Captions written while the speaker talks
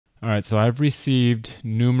Alright, so I've received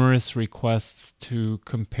numerous requests to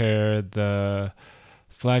compare the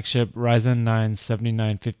flagship Ryzen 9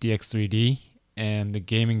 7950X3D and the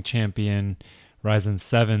gaming champion Ryzen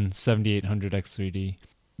 7 7800X3D.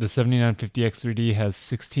 The 7950X3D has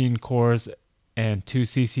 16 cores and 2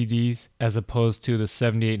 CCDs, as opposed to the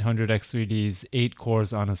 7800X3D's 8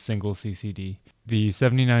 cores on a single CCD. The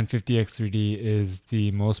 7950X3D is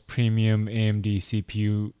the most premium AMD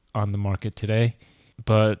CPU on the market today.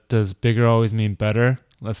 But does bigger always mean better?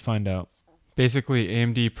 Let's find out. Basically,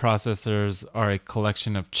 AMD processors are a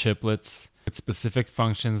collection of chiplets with specific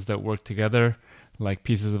functions that work together like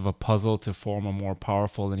pieces of a puzzle to form a more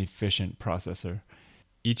powerful and efficient processor.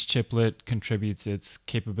 Each chiplet contributes its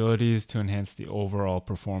capabilities to enhance the overall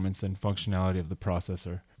performance and functionality of the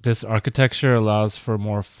processor. This architecture allows for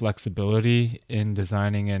more flexibility in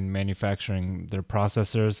designing and manufacturing their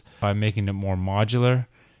processors by making it more modular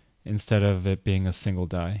instead of it being a single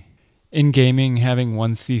die. In gaming, having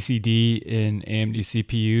one CCD in AMD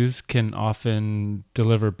CPUs can often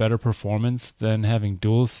deliver better performance than having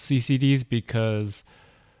dual CCDs because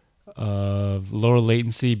of lower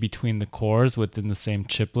latency between the cores within the same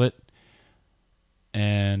chiplet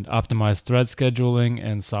and optimized thread scheduling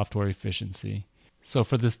and software efficiency. So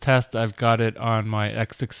for this test, I've got it on my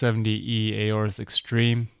X670E Aorus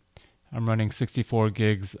Extreme. I'm running 64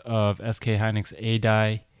 gigs of SK Hynix A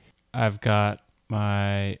die. I've got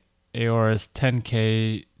my Aorus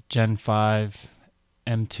 10K Gen 5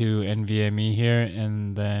 M2 NVMe here,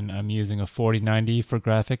 and then I'm using a 4090 for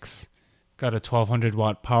graphics. Got a 1200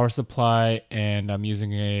 watt power supply, and I'm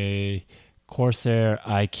using a Corsair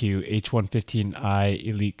iQ H115i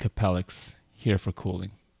Elite Capellix here for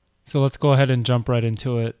cooling. So let's go ahead and jump right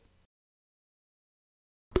into it.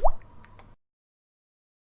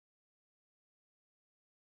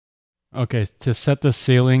 Okay, to set the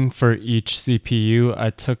ceiling for each CPU, I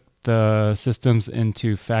took the systems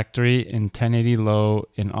into factory in 1080 low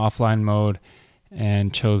in offline mode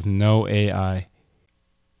and chose no AI.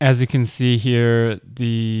 As you can see here,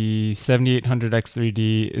 the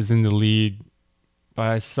 7800X3D is in the lead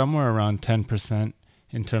by somewhere around 10%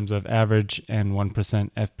 in terms of average and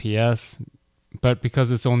 1% FPS. But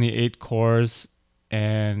because it's only 8 cores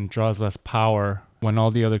and draws less power, when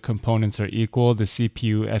all the other components are equal, the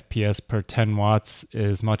CPU FPS per 10 watts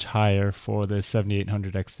is much higher for the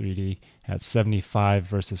 7800X3D at 75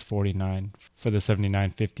 versus 49 for the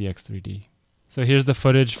 7950X3D. So here's the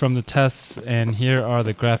footage from the tests, and here are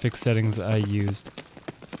the graphics settings I used.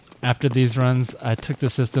 After these runs, I took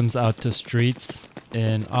the systems out to streets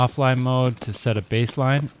in offline mode to set a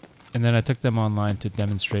baseline, and then I took them online to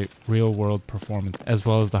demonstrate real-world performance as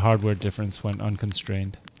well as the hardware difference when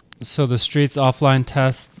unconstrained. So the Streets offline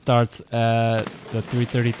test starts at the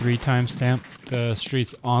 333 timestamp. The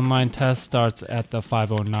Streets online test starts at the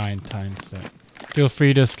 509 timestamp. Feel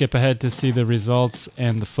free to skip ahead to see the results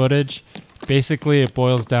and the footage. Basically, it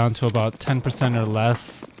boils down to about 10% or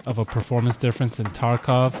less of a performance difference in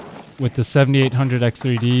Tarkov, with the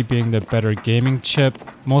 7800X3D being the better gaming chip,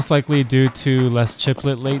 most likely due to less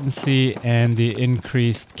chiplet latency and the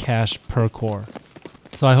increased cache per core.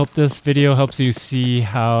 So I hope this video helps you see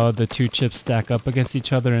how the two chips stack up against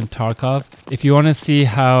each other in Tarkov. If you want to see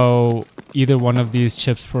how either one of these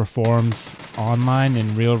chips performs online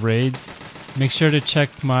in real raids, make sure to check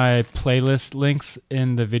my playlist links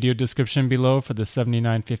in the video description below for the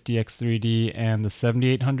 7950X3D and the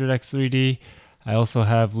 7800X3D. I also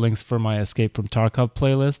have links for my Escape from Tarkov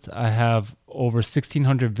playlist. I have over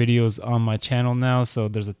 1600 videos on my channel now, so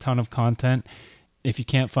there's a ton of content. If you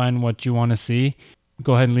can't find what you want to see,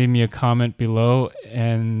 go ahead and leave me a comment below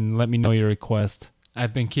and let me know your request.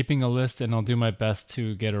 I've been keeping a list and I'll do my best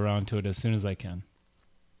to get around to it as soon as I can.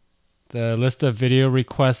 The list of video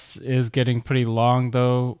requests is getting pretty long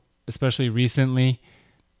though, especially recently.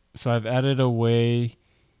 So I've added a way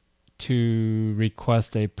to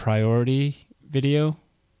request a priority video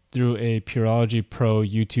through a Pyurologie Pro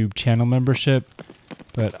YouTube channel membership,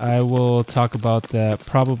 but I will talk about that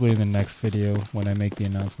probably in the next video when I make the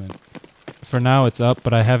announcement. For now it's up,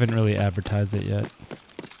 but I haven't really advertised it yet.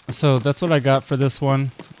 So that's what I got for this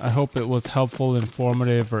one. I hope it was helpful,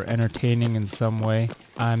 informative, or entertaining in some way.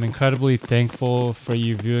 I'm incredibly thankful for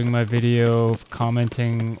you viewing my video,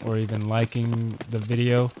 commenting, or even liking the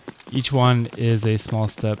video. Each one is a small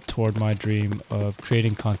step toward my dream of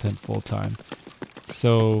creating content full-time.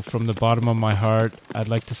 So from the bottom of my heart, I'd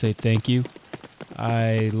like to say thank you.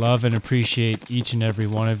 I love and appreciate each and every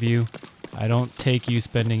one of you. I don't take you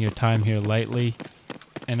spending your time here lightly,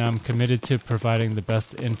 and I'm committed to providing the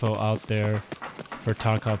best info out there for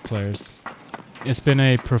Tarkov players. It's been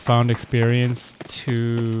a profound experience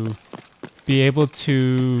to be able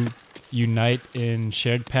to unite in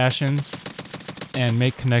shared passions and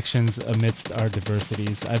make connections amidst our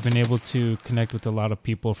diversities. I've been able to connect with a lot of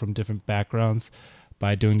people from different backgrounds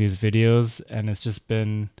by doing these videos, and it's just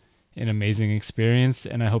been an amazing experience,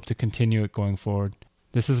 and I hope to continue it going forward.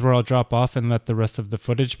 This is where I'll drop off and let the rest of the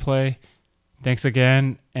footage play. Thanks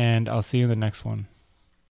again, and I'll see you in the next one.